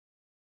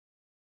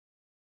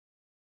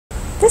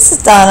This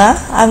is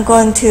Donna. I'm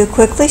going to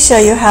quickly show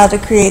you how to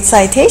create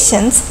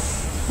citations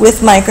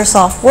with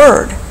Microsoft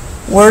Word.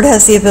 Word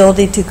has the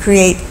ability to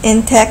create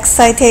in-text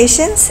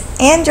citations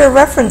and your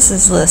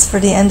references list for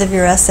the end of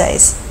your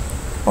essays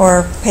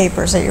or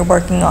papers that you're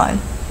working on.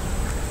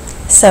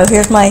 So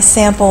here's my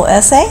sample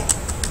essay.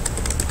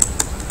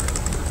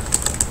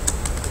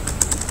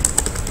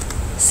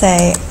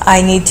 Say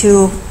I need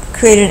to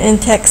create an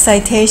in-text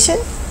citation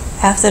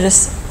after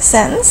this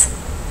sentence.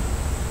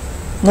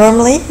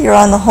 Normally, you're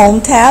on the Home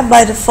tab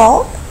by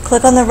default.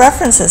 Click on the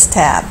References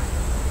tab.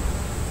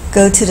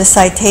 Go to the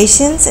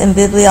Citations and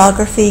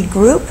Bibliography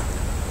group.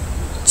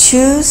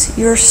 Choose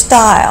your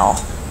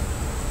style.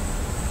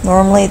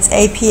 Normally it's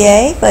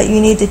APA, but you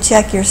need to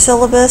check your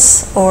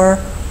syllabus or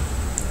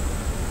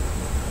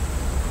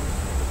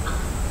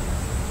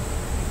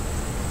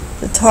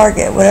the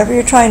target, whatever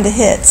you're trying to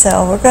hit.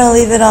 So we're going to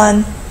leave it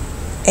on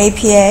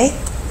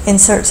APA,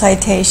 Insert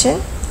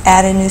Citation,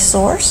 Add a New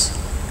Source.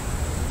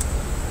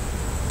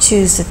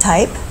 Choose the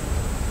type.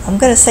 I'm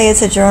going to say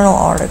it's a journal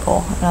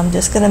article, and I'm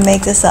just going to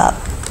make this up.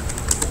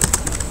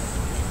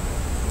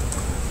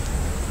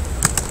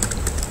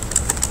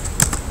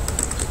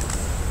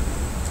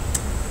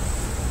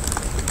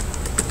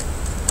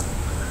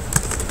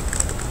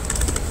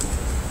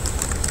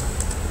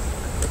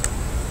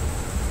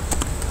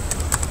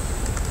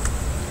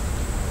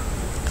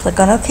 Click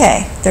on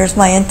OK. There's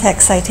my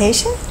in-text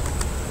citation.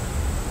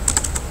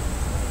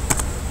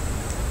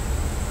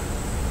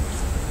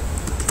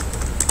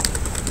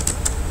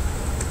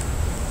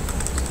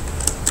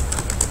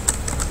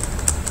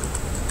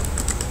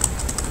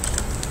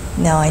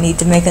 Now I need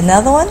to make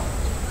another one.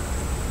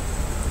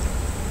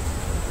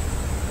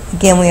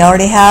 Again, we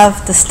already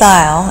have the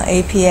style,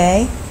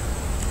 APA,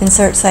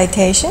 Insert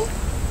Citation,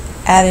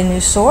 Add a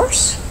New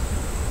Source.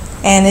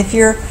 And if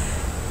you're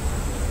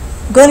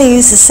going to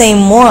use the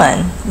same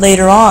one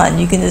later on,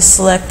 you can just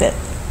select it.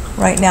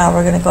 Right now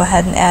we're going to go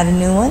ahead and add a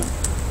new one.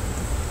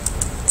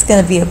 It's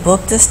going to be a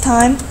book this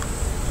time.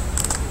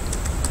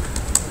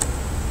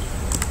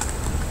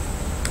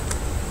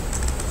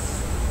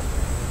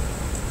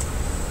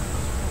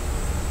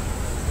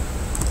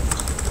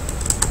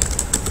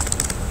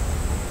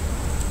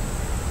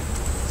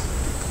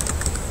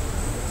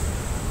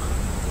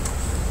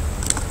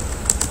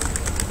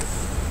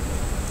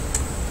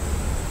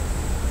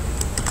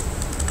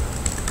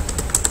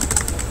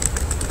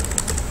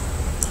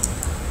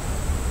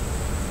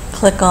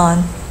 Click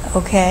on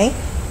OK,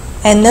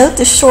 and note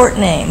the short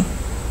name,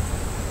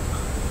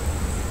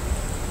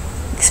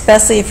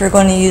 especially if you're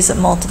going to use it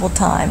multiple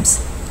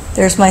times.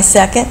 There's my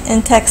second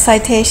in-text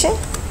citation.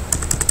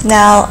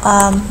 Now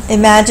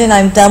imagine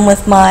I'm done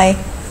with my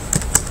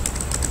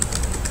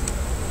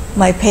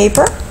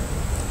paper.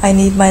 I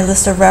need my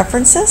list of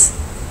references.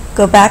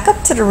 Go back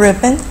up to the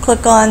ribbon,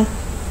 click on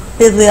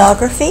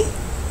Bibliography,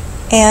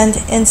 and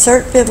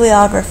Insert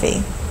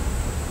Bibliography.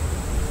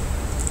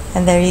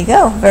 And there you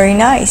go. Very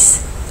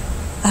nice.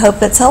 I hope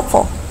that's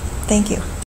helpful. Thank you.